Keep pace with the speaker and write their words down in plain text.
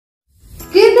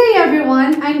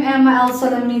I'm Emma El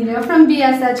Solomilio from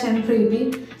BSH and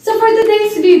Freebie. So for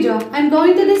today's video, I'm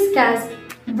going to discuss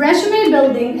resume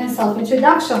building and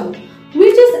self-introduction,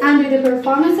 which is under the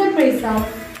performance appraisal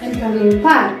and career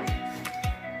path.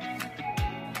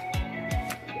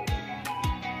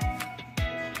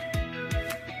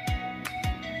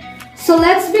 So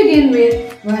let's begin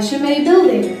with resume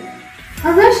building.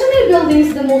 A resume building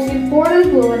is the most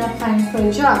important tool when applying for a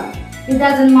job. It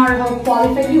doesn't matter how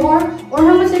qualified you are or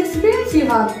how much experience you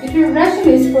have if your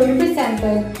resume is poorly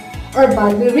presented or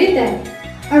badly written.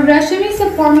 A resume is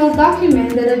a formal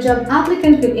document that a job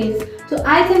applicant creates to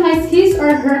itemize his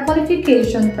or her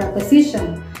qualification for a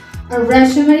position. A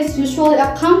resume is usually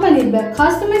accompanied by a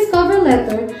customized cover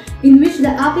letter in which the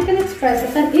applicant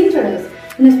expresses an interest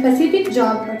in a specific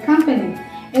job or company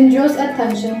and draws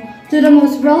attention to the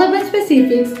most relevant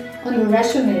specifics on the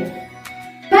resume.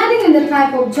 Depending on the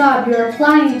type of job you are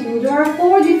applying to, there are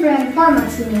 4 different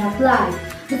formats you may apply.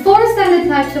 The 4 standard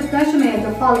types of resume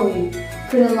are the following: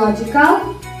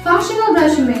 chronological, functional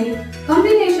resume,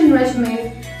 combination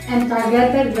resume, and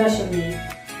targeted resume.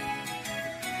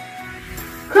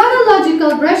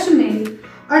 Chronological resume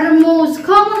are the most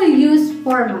commonly used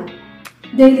format.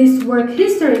 They list work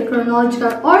history in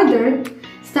chronological order,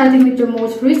 starting with your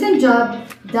most recent job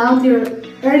down to your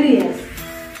earliest.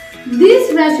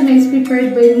 This resume is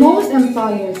prepared by most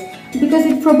employers because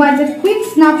it provides a quick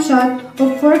snapshot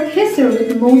of work history with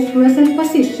the most recent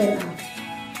position.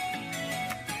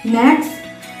 Next,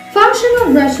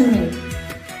 functional resume.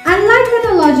 Unlike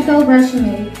chronological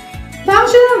resume,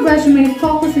 functional resume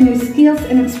focuses on your skills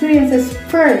and experiences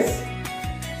first.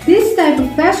 This type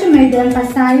of resume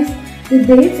emphasizes the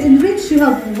dates in which you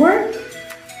have worked.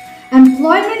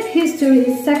 Employment history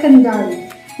is secondary,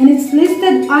 and it's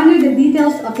listed under the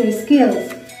details of your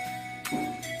skills.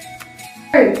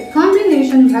 Third,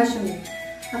 combination resume.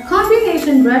 A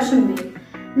combination resume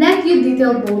lets you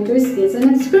detail both your skills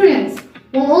and experience,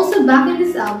 while also backing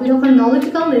this up with a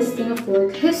chronological listing of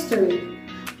work history.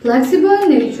 Flexible in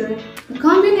nature, a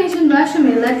combination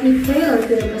resume lets you tailor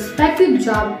to your prospective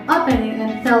job opening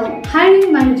and tell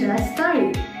hiring manager a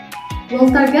story, while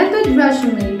targeted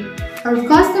resume are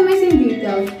customized in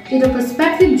detail to the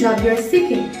prospective job you are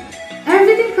seeking.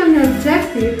 Everything from your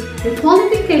objective, your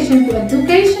qualification to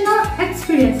educational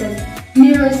experiences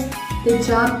mirrors the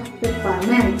job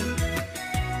requirements.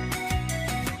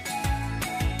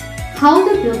 How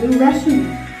to build a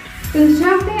resume.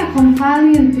 Constructing a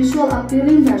compelling and visual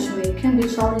appealing resume can be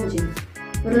challenging,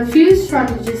 but a few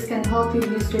strategies can help you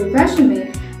use your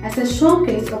resume as a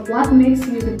showcase of what makes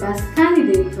you the best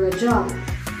candidate for a job.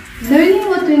 Learning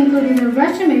what to include in a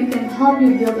resume can help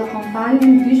you build a compelling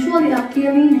and visually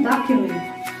appealing document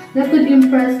that could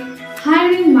impress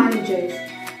hiring managers.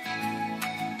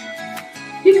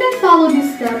 You can follow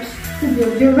these steps to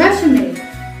build your resume.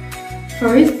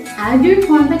 First, add your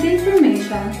contact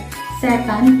information.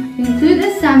 Second, include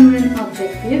a summary and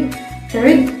objective.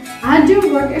 Third, add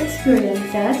your work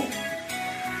experiences.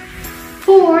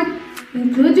 Fourth,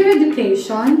 include your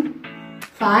education.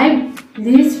 5.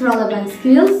 List relevant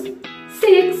skills.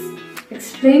 6.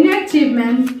 Explain your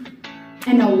achievements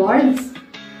and awards.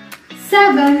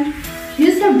 7.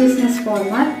 Use a business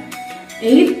format.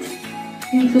 8.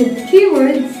 Include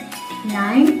keywords.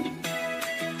 9.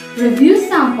 Review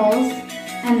samples.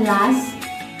 And last,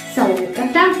 select a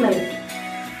template.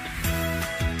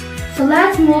 So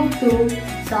let's move to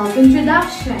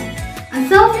self-introduction. A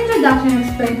self-introduction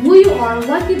explains who you are,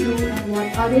 what you do, and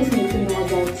what others need to know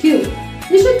about you.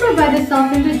 You should provide a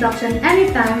self-introduction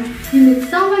anytime you meet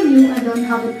someone new and don't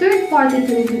have a third party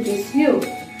to introduce you.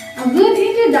 A good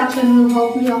introduction will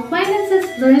help new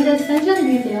acquaintances learn the essential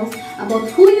details about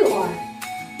who you are.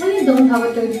 When you don't have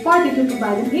a third party to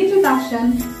provide an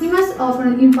introduction, you must offer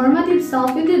an informative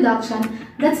self-introduction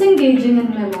that's engaging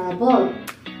and memorable.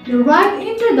 The right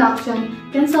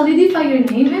introduction can solidify your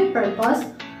name and purpose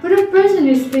for the person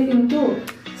you're speaking to,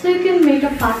 so you can make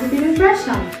a positive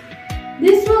impression.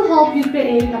 This will help you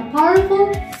create a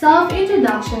powerful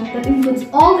self-introduction that includes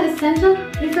all the essential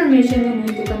information you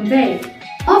need to convey.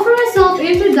 Offer a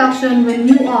self-introduction when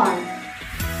you are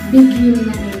beginning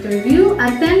an interview,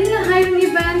 attending a hiring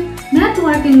event,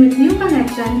 networking with new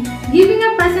connections, giving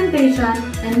a presentation,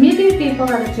 and meeting people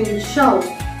at a trade show.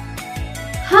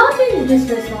 How to introduce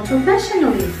yourself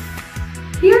professionally?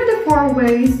 Here are the 4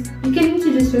 ways you can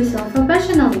introduce yourself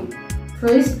professionally.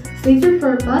 First, state your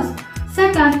purpose.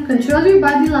 Second, control your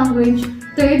body language.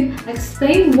 Third,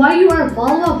 explain why you are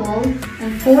valuable.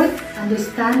 And fourth,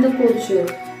 understand the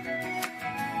culture.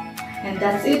 And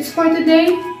that's it for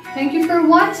today. Thank you for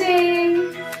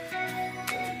watching!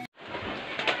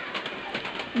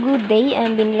 Good day,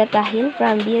 I'm Binila Tahil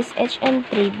from BSHM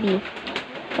 3B,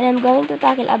 and I'm going to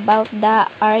tackle about the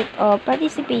art of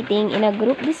participating in a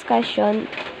group discussion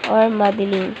or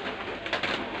modeling.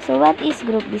 So what is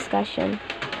group discussion?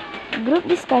 Group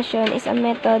discussion is a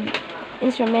method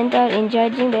instrumental in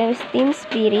judging the team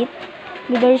spirit,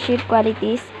 leadership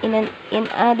qualities in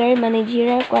other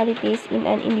managerial qualities in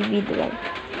an individual.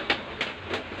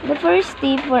 The first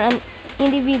step for an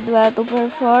individual to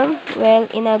perform well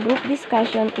in a group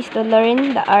discussion is to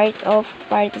learn the art of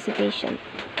participation.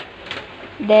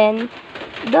 Then,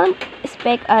 don't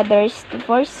expect others to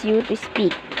force you to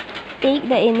speak. Take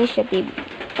the initiative.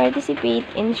 Participate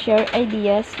and share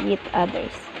ideas with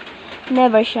others.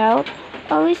 Never shout.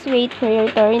 Always wait for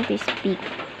your turn to speak.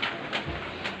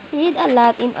 Read a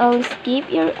lot and always keep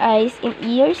your eyes and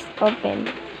ears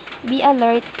open. Be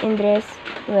alert and dress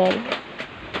well.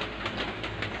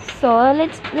 So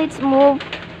let's move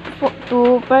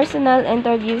to personal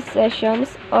interview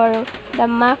sessions or the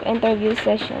mock interview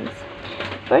sessions.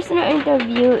 Personal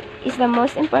interview is the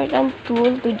most important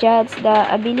tool to judge the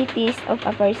abilities of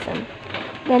a person.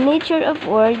 The nature of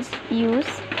words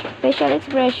used, facial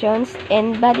expressions,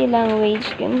 and body language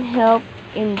can help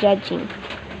in judging.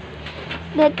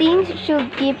 The things you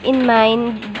should keep in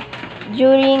mind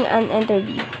during an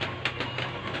interview: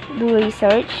 do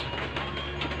research,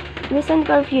 listen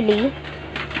carefully,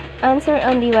 answer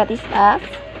only what is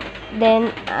asked,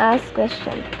 then ask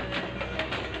questions.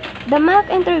 The mock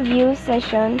interview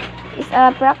session is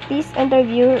a practice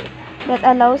interview that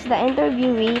allows the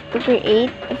interviewee to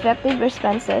create effective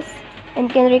responses and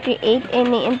can recreate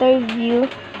any interview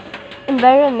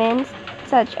environment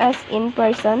such as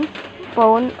in-person,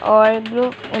 phone, or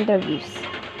group interviews.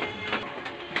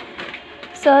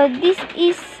 So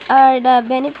are the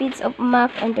benefits of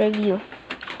mock interview.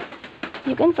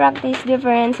 You can practice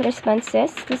different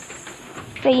responses to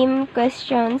same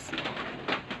questions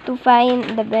to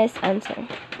find the best answer.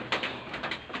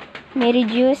 May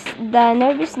reduce the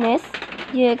nervousness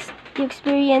you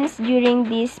experience during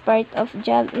this part of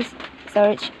job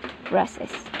research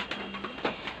process.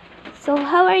 So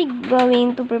how are you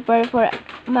going to prepare for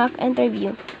mock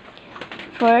interview?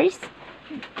 First,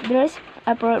 dress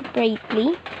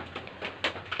appropriately.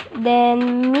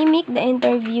 Then mimic the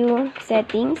interview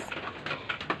settings.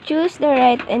 Choose the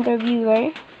right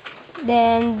interviewer.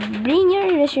 Then bring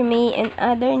your resume and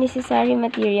other necessary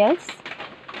materials.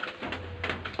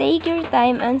 Take your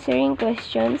time answering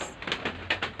questions.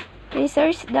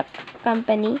 Research the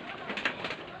company.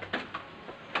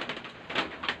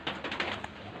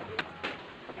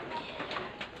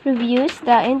 Reviews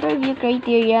the interview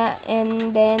criteria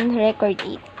and then record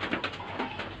it.